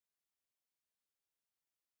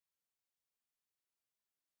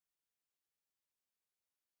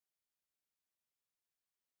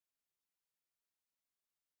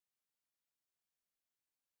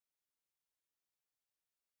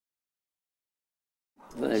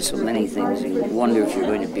There's so many things. You wonder if you're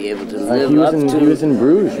going to be able to live up to he was in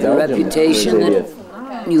Bruges, the Belgium, reputation that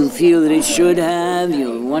you feel that it should have.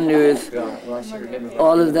 You wonder if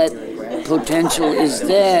all of that potential is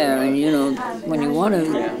there. And, you know, when you want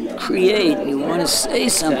to create, you want to say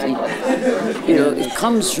something, you know, it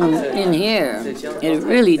comes from in here. And it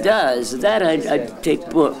really does. That I'd take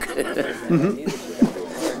book. Mm-hmm.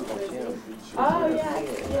 Oh, yeah.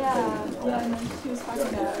 And then she was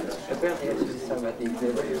talking about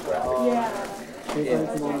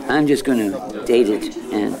I'm just going to date it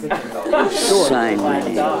and sign my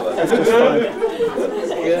name. That's just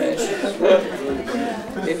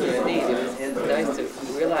It's nice to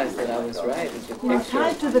realize that I was right with your picture.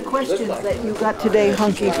 Tied to the questions that you got today,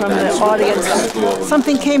 Huncke, from the audience,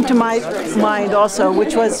 something came to my mind also,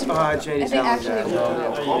 which was, were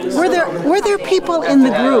there people in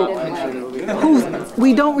the group who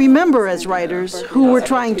we don't remember as writers who were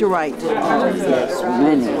trying to write? Yes,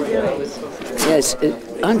 many. Yes,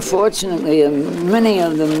 unfortunately, many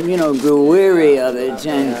of them, you know, grew weary of it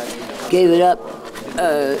and gave it up.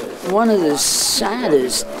 One of the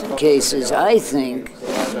saddest cases, I think,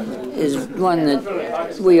 is one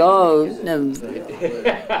that we all have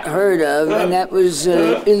heard of, and that was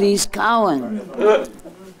Elise Cowan.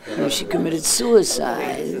 She committed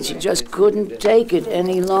suicide. She just couldn't take it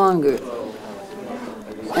any longer.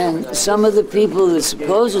 And some of the people that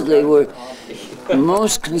supposedly were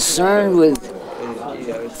most concerned with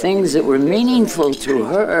things that were meaningful to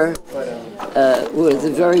her were the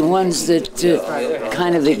very ones that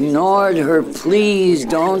kind of ignored her pleas,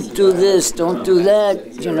 don't do this, don't do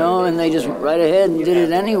that, you know, and they just went right ahead and did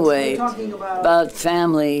it anyway about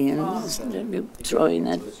family and throwing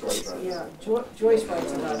that. Yeah, Joyce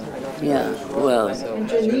writes about her. Yeah, well. And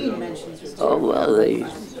Janine mentions it. Oh, well,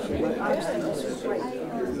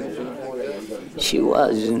 she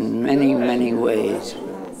was in many, many ways.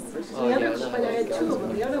 But I had two of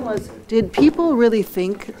them. The other was, did people really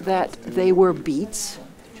think that they were beats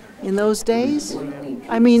in those days?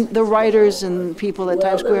 I mean, the writers and people at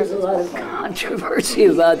Times Square. There's a lot of controversy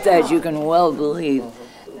about that, you can well believe.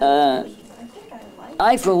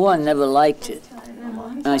 I, for one, never liked it.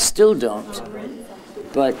 I still don't.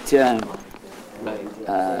 But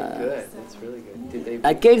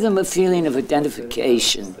I gave them a feeling of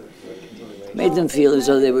identification. Made them feel as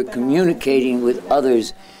though they were communicating with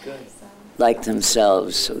others like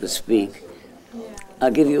themselves, so to speak.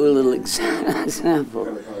 I'll give you a little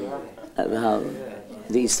example of how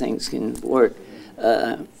these things can work.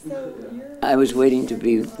 I was waiting to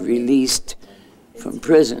be released from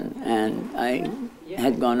prison, and I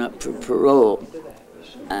had gone up for parole.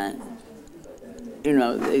 And, you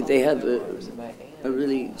know, they have a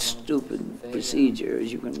really stupid procedure,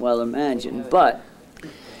 as you can well imagine, but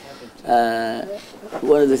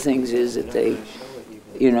one of the things is that they,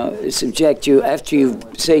 you know, subject you, after you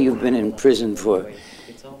say you've been in prison for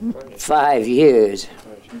 5 years,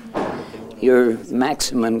 your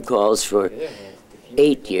maximum calls for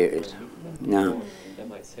 8 years. Now,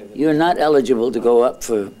 you're not eligible to go up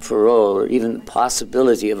for parole or even the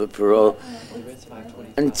possibility of a parole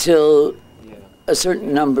until a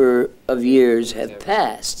certain number of years have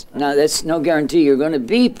passed. Now, that's no guarantee you're going to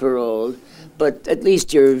be paroled, but at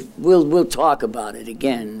least we'll talk about it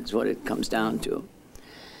again, is what it comes down to.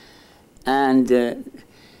 And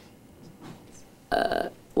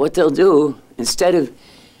what they'll do, instead of,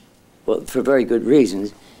 well, for very good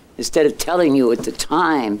reasons, instead of telling you at the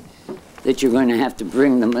time that you're going to have to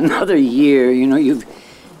bring them another year, you know, you've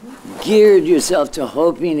geared yourself to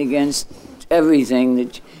hoping against everything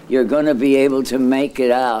that you're going to be able to make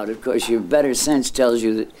it out. Of course, your better sense tells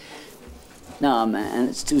you that, no, man,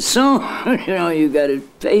 it's too soon. You know, you got to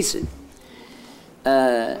face it.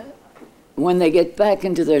 When they get back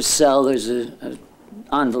into their cell, there's an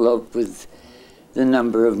envelope with the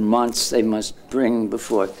number of months they must bring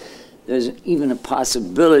before. There's even a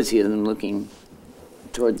possibility of them looking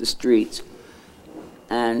toward the streets.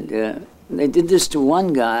 And they did this to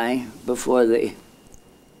one guy before they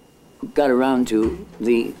got around to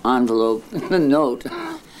the envelope, the note.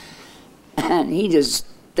 And he just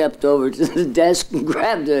stepped over to the desk and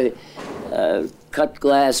grabbed a cut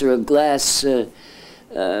glass or a glass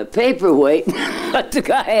paperweight and let the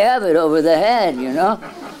guy have it over the head, you know?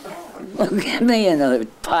 Well, give me another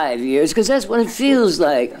 5 years, because that's what it feels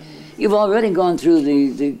like. You've already gone through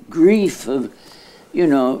the grief of, you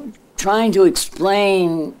know, trying to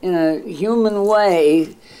explain in a human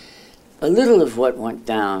way a little of what went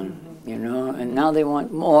down, you know, and now they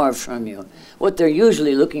want more from you. What they're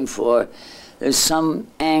usually looking for, there's some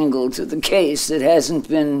angle to the case that hasn't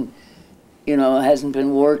been, you know, hasn't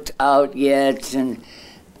been worked out yet, and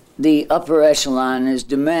the upper echelon is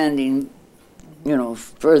demanding, you know,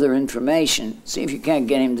 further information. See if you can't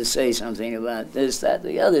get him to say something about this, that,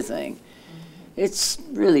 the other thing. It's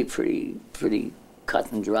really pretty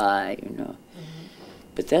cut and dry, you know.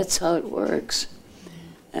 But that's how it works.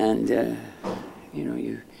 And, you know,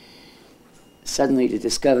 you suddenly to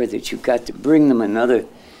discover that you've got to bring them another,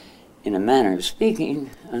 in a manner of speaking,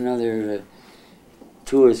 another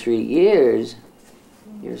 2 or 3 years,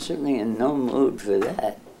 you're certainly in no mood for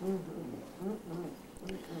that.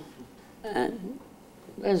 And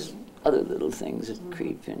there's other little things that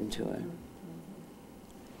creep into it.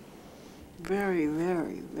 Very,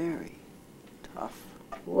 very, very tough.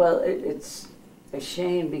 Well, it's a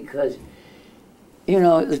shame because, you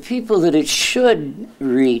know, the people that it should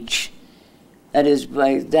reach, that is,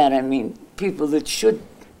 by that I mean people that should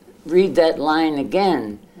read that line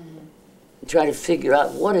again, and try to figure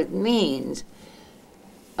out what it means,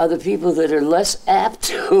 are the people that are less apt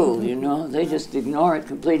to, you know. They just ignore it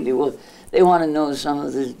completely. Well, they want to know some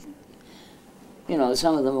of the, you know,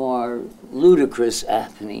 some of the more ludicrous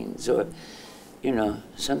happenings, or, you know,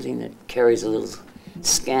 something that carries a little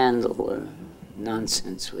scandal or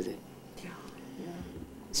nonsense with it.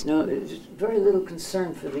 It's very little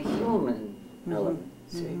concern for the human element,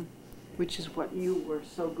 see. Which is what you were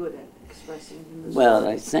so good at expressing in the Well,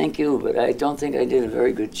 story. I thank you, but I don't think I did a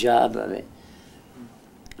very good job of it.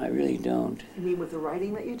 I really don't. You mean with the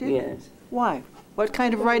writing that you did? Yes. Why? What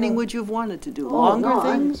kind of writing would you have wanted to do? Oh, Longer no,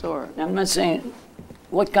 things, or? I'm not saying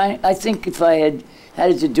what kind. I think if I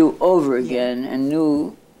had it to do over again and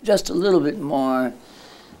knew just a little bit more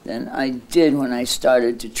than I did when I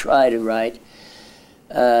started to try to write,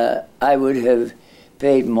 I would have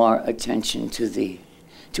paid more attention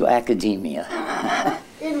to academia.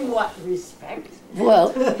 In what respect?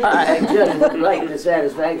 Well, I just would like the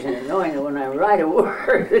satisfaction of knowing that when I write a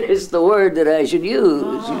word, it's the word that I should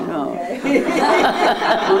use, you know.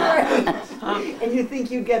 And you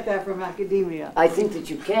think you get that from academia? I think that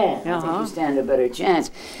you can. I think you stand a better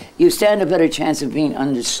chance. You stand a better chance of being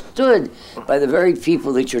understood by the very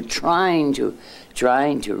people that you're trying to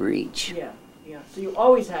reach. Yeah, yeah. So you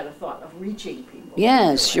always had a thought of reaching people.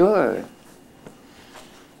 Yes, sure.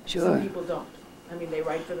 Sure. Some people don't. I mean, they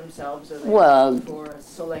write for themselves, or they Well, write for a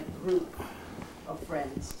select group of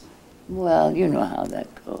friends. Well, you know how that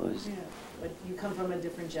goes. Yeah, but you come from a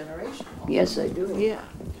different generation. Yes, I do. Yeah.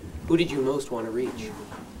 Who did you most want to reach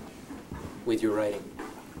with your writing?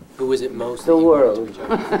 Who was it most? The that you wanted to world. reach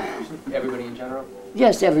out to? Everybody in general?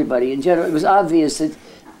 Yes, everybody in general. It was obvious that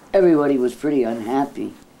everybody was pretty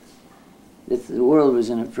unhappy, that the world was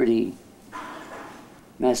in a pretty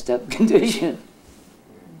messed up condition,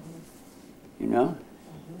 you know?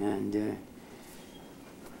 And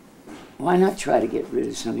why not try to get rid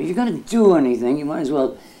of something? If you're going to do anything, you might as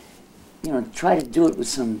well, you know, try to do it with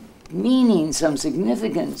some meaning, some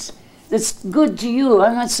significance that's good to you.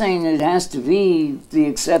 I'm not saying that it has to be the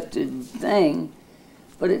accepted thing,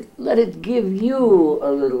 but let it give you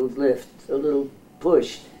a little lift, a little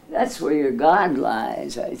push. That's where your God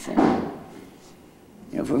lies, I think.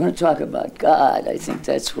 You know, if we're going to talk about God, I think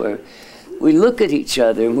that's where we look at each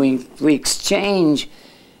other and we exchange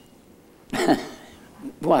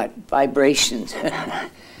what? Vibrations.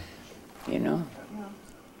 You know?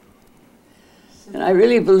 And I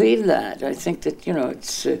really believe that. I think that, you know,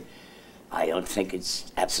 it's, I don't think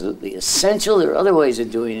it's absolutely essential. There are other ways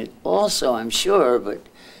of doing it also, I'm sure, but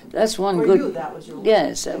that's one For good... you, that was your...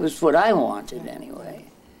 Yes, that was what I wanted anyway.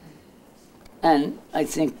 And I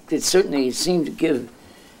think it certainly seemed to give,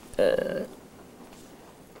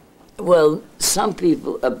 well, some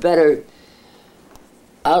people a better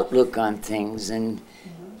outlook on things than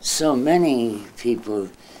so many people,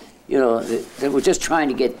 you know, that were just trying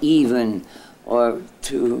to get even or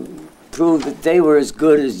to prove that they were as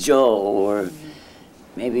good as Joe, or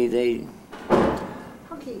maybe they...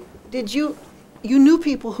 Okay. Did you knew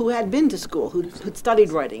people who had been to school, who'd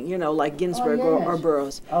studied writing, you know, like Ginsberg or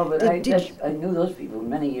Burroughs. Oh, but Did you- I knew those people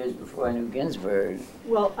many years before I knew Ginsberg.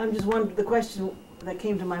 Well, I'm just wondering, the question that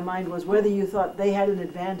came to my mind was whether you thought they had an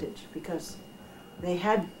advantage because they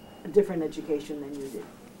had a different education than you did.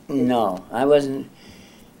 No, I wasn't.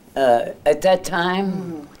 At that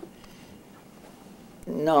time,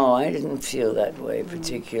 no, I didn't feel that way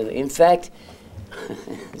particularly. In fact,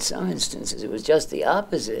 in some instances, it was just the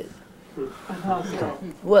opposite.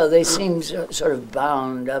 Well, they seemed sort of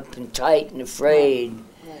bound up and tight and afraid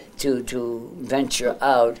to venture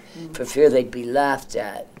out for fear they'd be laughed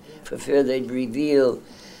at, for fear they'd reveal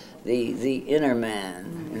the inner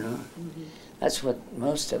man, you know. That's what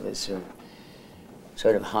most of us are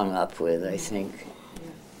sort of hung up with, I think.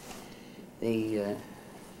 The,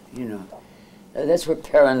 you know, That's where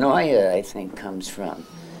paranoia, I think, comes from.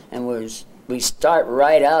 And we start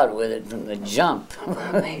right out with it from the jump.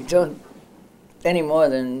 We don't any more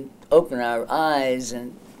than open our eyes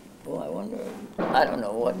and, I wonder, I don't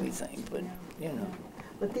know what we think, but, you know.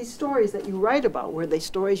 But these stories that you write about, were they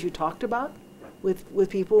stories you talked about with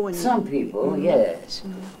people? When Some people, yes.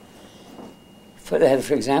 For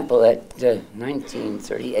example, that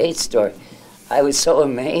 1938 story, I was so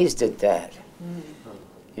amazed at that.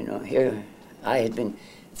 You know, here I had been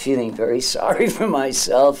feeling very sorry for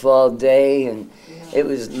myself all day, and it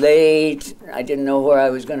was late. I didn't know where I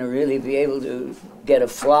was going to really be able to get a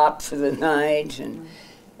flop for the night. And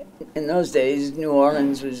in those days, New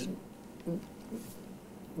Orleans was,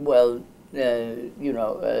 well, you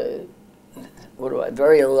know,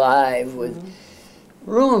 very alive with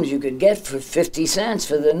rooms you could get for 50 cents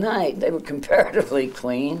for the night. They were comparatively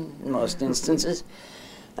clean in most instances.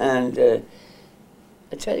 And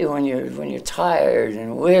I tell you, when you're tired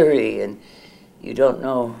and weary and you don't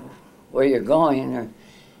know where you're going or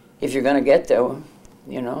if you're going to get there,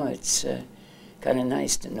 you know, it's kind of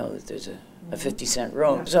nice to know that there's a 50-cent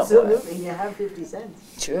room somewhere. Absolutely, you have 50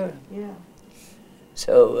 cents. Sure. Yeah.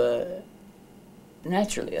 So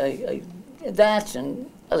naturally, that and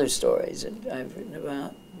other stories that I've written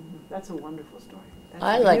about. That's a wonderful story. That's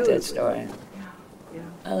I like that beautiful. story. Yeah.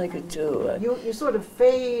 I like it too. You sort of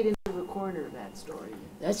fade into the corner of that story.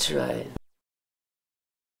 That's right.